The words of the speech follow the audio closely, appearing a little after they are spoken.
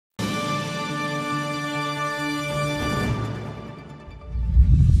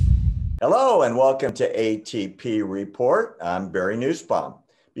Hello and welcome to ATP Report. I'm Barry Nussbaum.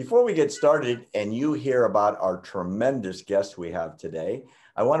 Before we get started and you hear about our tremendous guest we have today,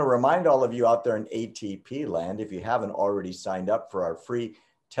 I want to remind all of you out there in ATP land, if you haven't already signed up for our free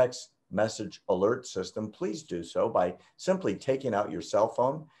text message alert system, please do so by simply taking out your cell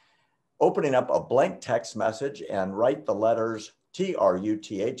phone, opening up a blank text message and write the letters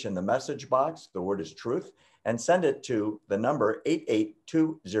TRUTH in the message box. The word is truth. And send it to the number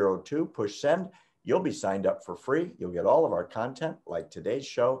 88202, push send. You'll be signed up for free. You'll get all of our content like today's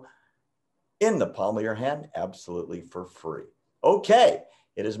show in the palm of your hand, absolutely for free. Okay,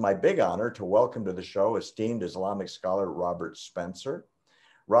 it is my big honor to welcome to the show esteemed Islamic scholar Robert Spencer.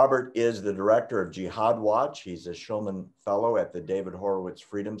 Robert is the director of JihadWatch. He's a Shulman Fellow at the David Horowitz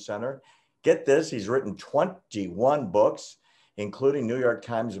Freedom Center. Get this, he's written 21 books, including New York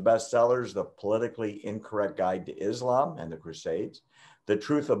Times bestsellers, The Politically Incorrect Guide to Islam and the Crusades, The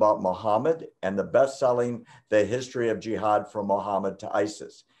Truth About Muhammad, and the best-selling The History of Jihad from Muhammad to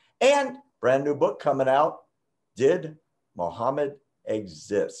ISIS. And brand new book coming out, Did Muhammad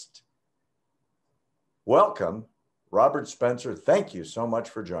Exist? Welcome, Robert Spencer. Thank you so much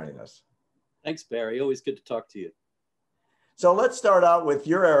for joining us. Thanks, Barry. Always good to talk to you. So let's start out with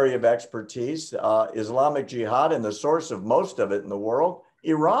your area of expertise, Islamic Jihad, and the source of most of it in the world,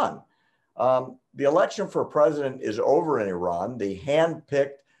 Iran. The election for president is over in Iran. The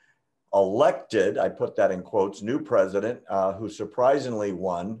hand-picked, elected, I put that in quotes, new president who surprisingly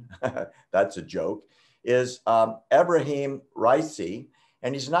won, that's a joke, is Aborheem Rashi.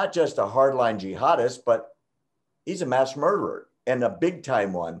 And he's not just a hardline jihadist, but he's a mass murderer and a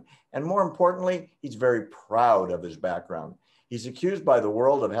big-time one. And more importantly, he's very proud of his background. He's accused by the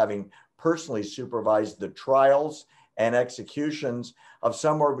world of having personally supervised the trials and executions of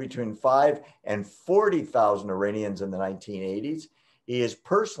somewhere between 5,000 and 40,000 Iranians in the 1980s. He is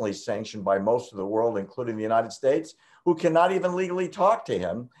personally sanctioned by most of the world, including the United States, who cannot even legally talk to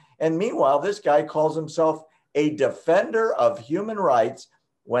him. And meanwhile, this guy calls himself a defender of human rights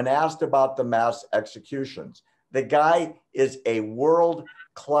when asked about the mass executions. The guy is a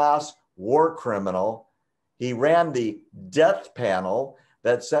world-class war criminal. He ran the death panel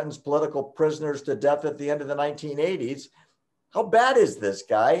that sentenced political prisoners to death at the end of the 1980s. How bad is this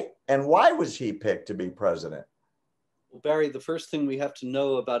guy, and why was he picked to be president? Well, Barry, the first thing we have to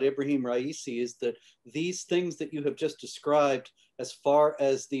know about Aborheem Rashi is that these things that you have just described, as far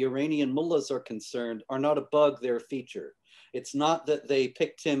as the Iranian mullahs are concerned, are not a bug, they're a feature. It's not that they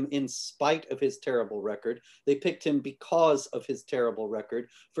picked him in spite of his terrible record. They picked him because of his terrible record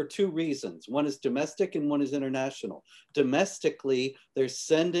for two reasons. One is domestic and one is international. Domestically, they're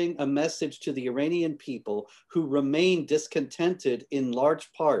sending a message to the Iranian people who remain discontented in large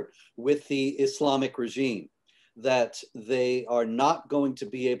part with the Islamic regime, that they are not going to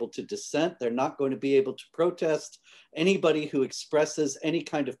be able to dissent. They're not going to be able to protest. Anybody who expresses any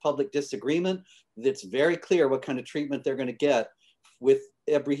kind of public disagreement, it's very clear what kind of treatment they're going to get with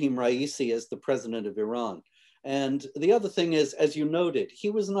Aborheem Rashi as the president of Iran. And the other thing is, as you noted, he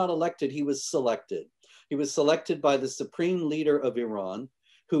was not elected, he was selected. He was selected by the supreme leader of Iran,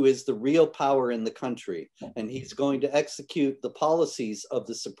 who is the real power in the country. And he's going to execute the policies of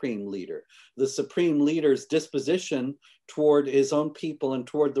the supreme leader. The supreme leader's disposition toward his own people and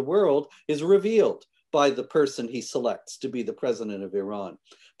toward the world is revealed by the person he selects to be the president of Iran.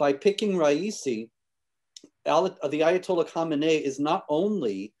 By picking Raisi, the Ayatollah Khamenei is not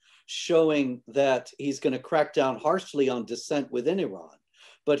only showing that he's going to crack down harshly on dissent within Iran,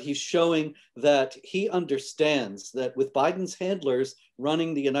 but he's showing that he understands that with Biden's handlers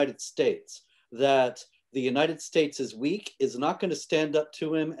running the United States, that the United States is weak, is not going to stand up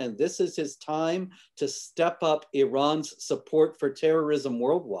to him, and this is his time to step up Iran's support for terrorism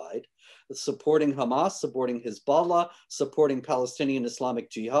worldwide, supporting Hamas, supporting Hezbollah, supporting Palestinian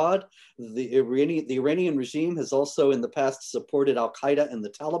Islamic Jihad. The Iranian regime has also in the past supported Al-Qaeda and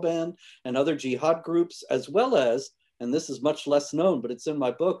the Taliban and other jihad groups, as well as, and this is much less known, but it's in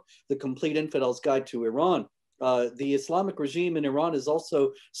my book, The Complete Infidel's Guide to Iran. The Islamic regime in Iran has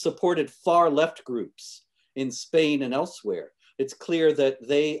also supported far left groups in Spain and elsewhere. It's clear that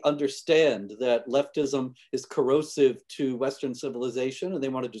they understand that leftism is corrosive to Western civilization and they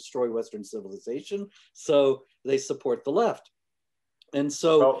want to destroy Western civilization. So they support the left. And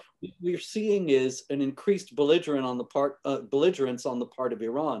so what we're seeing is an increased belligerence on the part of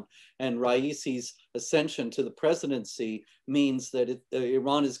Iran, and Raisi's ascension to the presidency means that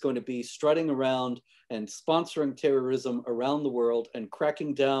Iran is going to be strutting around and sponsoring terrorism around the world and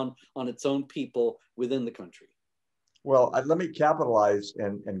cracking down on its own people within the country. Well, let me capitalize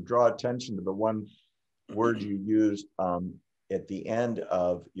and draw attention to the one word you used, at the end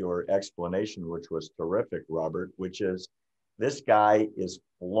of your explanation, which was terrific, Robert, which is this guy is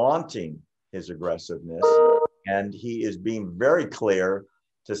flaunting his aggressiveness, and he is being very clear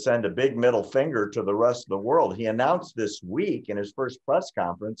to send a big middle finger to the rest of the world. He announced this week in his first press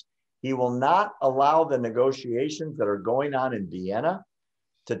conference, he will not allow the negotiations that are going on in Vienna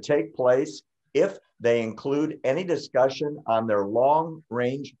to take place if they include any discussion on their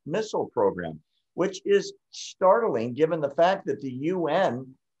long-range missile program, which is startling given the fact that the UN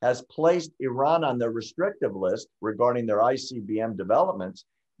has placed Iran on the restrictive list regarding their ICBM developments.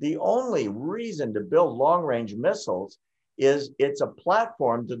 The only reason to build long-range missiles is it's a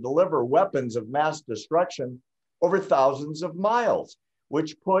platform to deliver weapons of mass destruction over thousands of miles,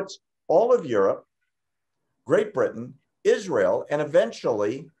 which puts all of Europe, Great Britain, Israel, and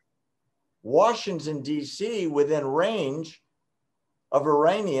eventually Washington, D.C. within range of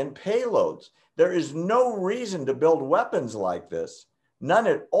Iranian payloads. There is no reason to build weapons like this, none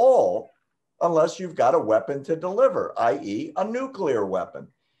at all, unless you've got a weapon to deliver, i.e. a nuclear weapon.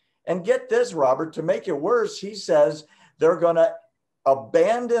 And get this, Robert, to make it worse, he says they're going to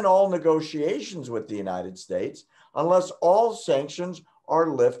abandon all negotiations with the United States unless all sanctions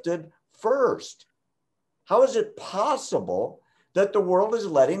are lifted first. How is it possible that the world is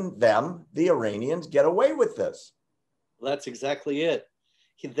letting them, the Iranians, get away with this? Well, that's exactly it.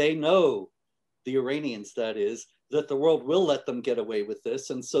 They know, the Iranians that is, that the world will let them get away with this.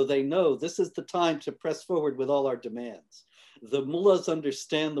 And so they know this is the time to press forward with all our demands. The mullahs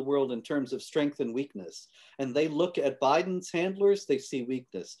understand the world in terms of strength and weakness. And they look at Biden's handlers, they see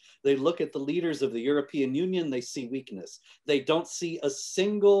weakness. They look at the leaders of the European Union, they see weakness. They don't see a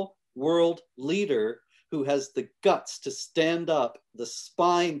single world leader who has the guts to stand up, the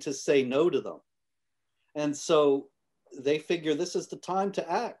spine to say no to them. And so they figure this is the time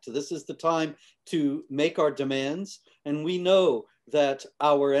to act. This is the time to make our demands. And we know that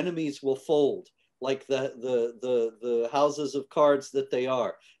our enemies will fold like the houses of cards that they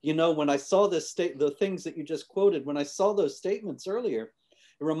are. You know, when I saw this the things that you just quoted, when I saw those statements earlier,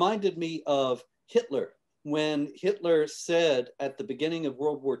 it reminded me of Hitler. When Hitler said at the beginning of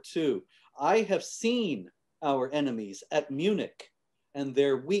World War II, I have seen our enemies at Munich and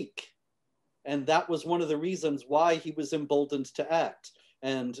they're weak. And that was one of the reasons why he was emboldened to act.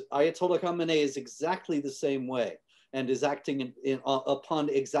 And Ayatollah Khamenei is exactly the same way and is acting upon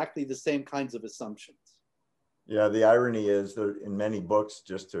exactly the same kinds of assumptions. Yeah, the irony is that in many books,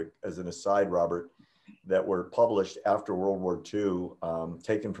 just as an aside, Robert, that were published after World War II,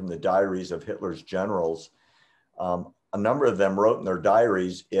 taken from the diaries of Hitler's generals, a number of them wrote in their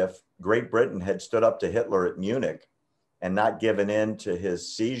diaries, if Great Britain had stood up to Hitler at Munich and not given in to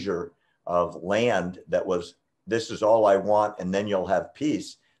his seizure of land that was, this is all I want, and then you'll have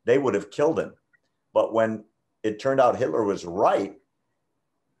peace, they would have killed him. But when it turned out Hitler was right,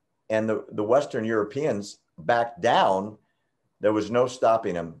 and the Western Europeans backed down, there was no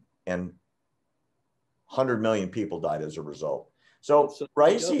stopping him, and 100 million people died as a result. So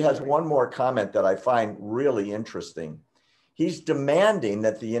Raisi has one more comment that I find really interesting. He's demanding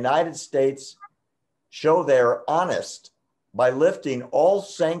that the United States show they're honest by lifting all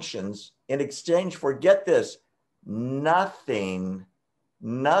sanctions in exchange for, get this, nothing,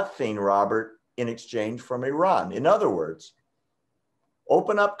 Robert, in exchange from Iran. In other words,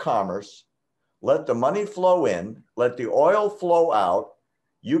 open up commerce, let the money flow in, let the oil flow out.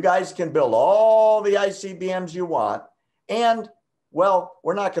 You guys can build all the ICBMs you want. And, well,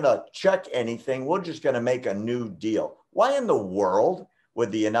 we're not going to check anything. We're just going to make a new deal. Why in the world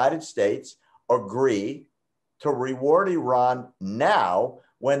would the United States agree to reward Iran now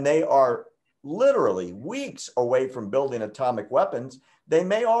when they are literally weeks away from building atomic weapons? They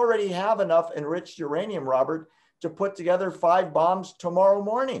may already have enough enriched uranium, Robert, to put together 5 bombs tomorrow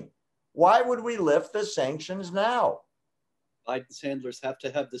morning. Why would we lift the sanctions now? Biden's handlers have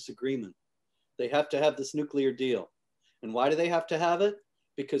to have this agreement. They have to have this nuclear deal. And why do they have to have it?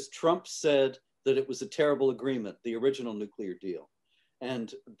 Because Trump said that it was a terrible agreement, the original nuclear deal.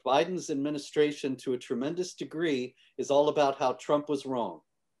 And Biden's administration, to a tremendous degree, is all about how Trump was wrong.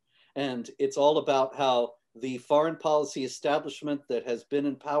 And it's all about how the foreign policy establishment that has been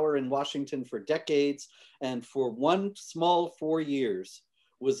in power in Washington for decades and for one small 4 years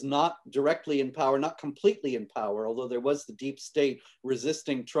was not directly in power, not completely in power, although there was the deep state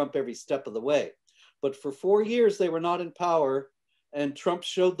resisting Trump every step of the way. But for 4 years, they were not in power, and Trump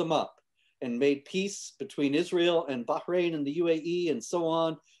showed them up and made peace between Israel and Bahrain and the UAE and so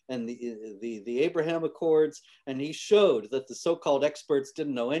on, and the Abraham Accords. And he showed that the so-called experts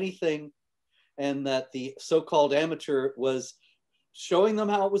didn't know anything, and that the so-called amateur was showing them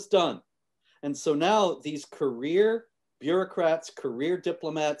how it was done. And so now these career bureaucrats, career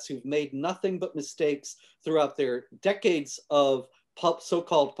diplomats who've made nothing but mistakes throughout their decades of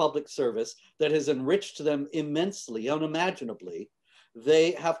so-called public service that has enriched them immensely, unimaginably.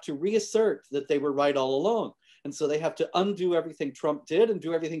 They have to reassert that they were right all along. And so they have to undo everything Trump did and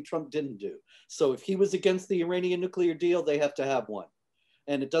do everything Trump didn't do. So if he was against the Iranian nuclear deal, they have to have one.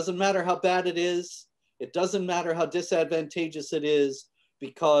 And it doesn't matter how bad it is. It doesn't matter how disadvantageous it is,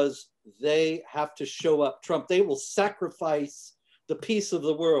 because they have to show up Trump. They will sacrifice the peace of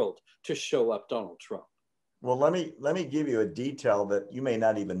the world to show up Donald Trump. Well, let me give you a detail that you may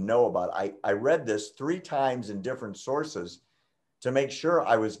not even know about. I read this 3 times in different sources to make sure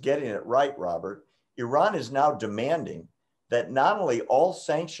I was getting it right, Robert. Iran is now demanding that not only all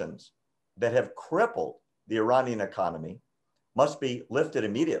sanctions that have crippled the Iranian economy must be lifted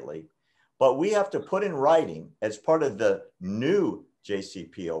immediately, but we have to put in writing as part of the new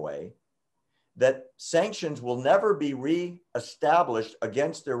JCPOA that sanctions will never be re-established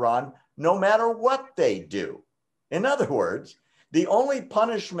against Iran, no matter what they do. In other words, the only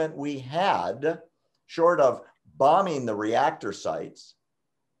punishment we had, short of bombing the reactor sites,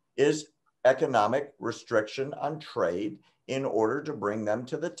 is economic restriction on trade in order to bring them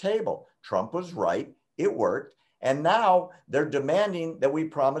to the table. Trump was right, it worked, and now they're demanding that we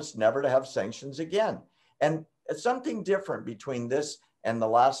promise never to have sanctions again. And it's something different between this and the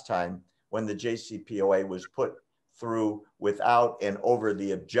last time when the JCPOA was put through without and over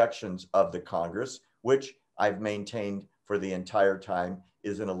the objections of the Congress, which I've maintained for the entire time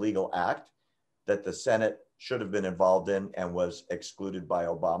is an illegal act that the Senate should have been involved in and was excluded by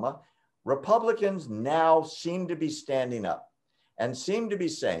Obama. Republicans now seem to be standing up and seem to be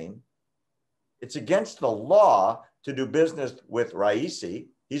saying it's against the law to do business with Raisi.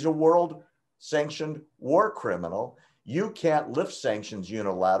 He's a world sanctioned war criminal. You can't lift sanctions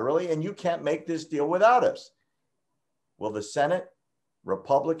unilaterally, and you can't make this deal without us. Will the Senate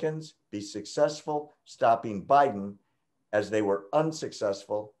Republicans be successful stopping Biden as they were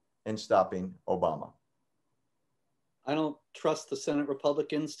unsuccessful in stopping Obama? I don't trust the Senate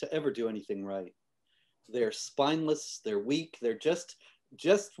Republicans to ever do anything right. They're spineless, they're weak, they're just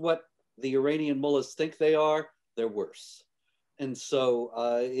what the Iranian mullahs think they are, they're worse. And so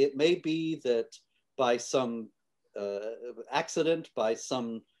it may be that by some accident, by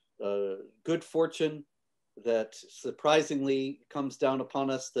some good fortune, that surprisingly comes down upon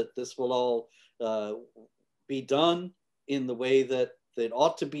us, that this will all be done in the way that it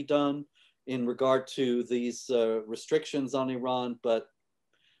ought to be done in regard to these restrictions on Iran. But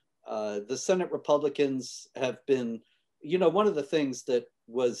the Senate Republicans have been, you know, one of the things that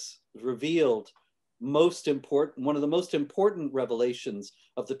was revealed one of the most important revelations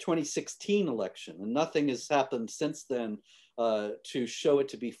of the 2016 election, and nothing has happened since then to show it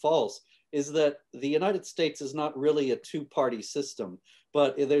to be false, is that the United States is not really a two-party system,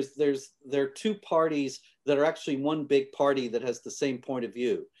 but there are two parties that are actually one big party that has the same point of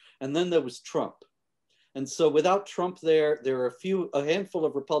view. And then there was Trump. And so without Trump there are a handful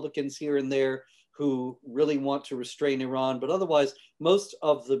of Republicans here and there who really want to restrain Iran, but otherwise, most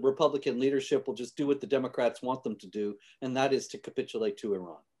of the Republican leadership will just do what the Democrats want them to do, and that is to capitulate to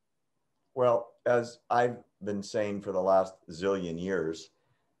Iran. Well, as I've been saying for the last zillion years,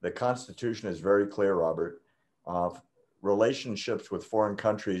 the Constitution is very clear, Robert. Relationships with foreign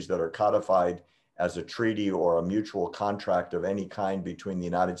countries that are codified as a treaty or a mutual contract of any kind between the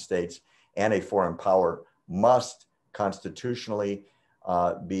United States and a foreign power must constitutionally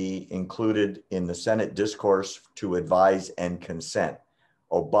be included in the Senate discourse to advise and consent.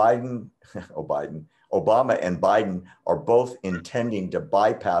 Obama and Biden are both intending to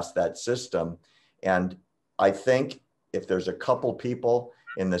bypass that system. And I think if there's a couple people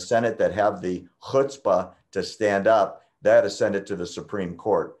in the Senate that have the chutzpah to stand up, they ought to send it to the Supreme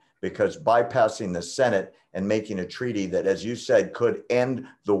Court, because bypassing the Senate and making a treaty that, as you said, could end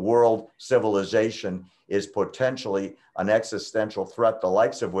the world civilization is potentially an existential threat, the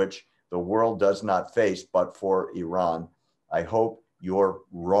likes of which the world does not face but for Iran. I hope you're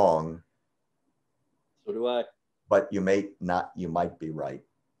wrong. So do I. But you might be right.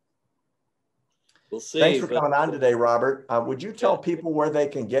 We'll see. Thanks for coming on today, Robert. Would you tell people where they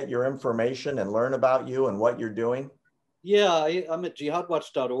can get your information and learn about you and what you're doing? Yeah, I'm at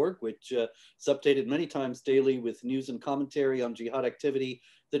JihadWatch.org, which is updated many times daily with news and commentary on jihad activity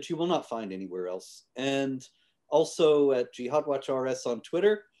that you will not find anywhere else. And also at JihadWatch RS on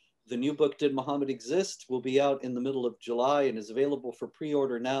Twitter. The new book, Did Muhammad Exist?, will be out in the middle of July and is available for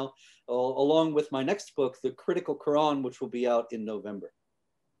pre-order now, along with my next book, The Critical Quran, which will be out in November.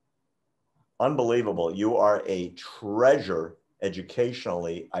 Unbelievable. You are a treasure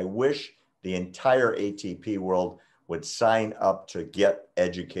educationally. I wish the entire ATP world would sign up to get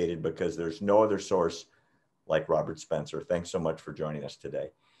educated, because there's no other source like Robert Spencer. Thanks so much for joining us today.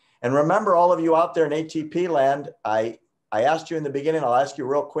 And remember, all of you out there in ATP land, I asked you in the beginning, I'll ask you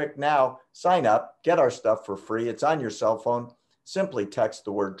real quick now, sign up, get our stuff for free. It's on your cell phone. Simply text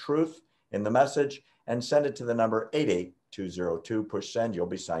the word truth in the message and send it to the number 88202. Push send. You'll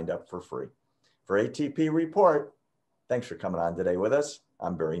be signed up for free. For ATP Report, thanks for coming on today with us.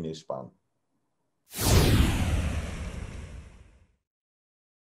 I'm Barry Nussbaum.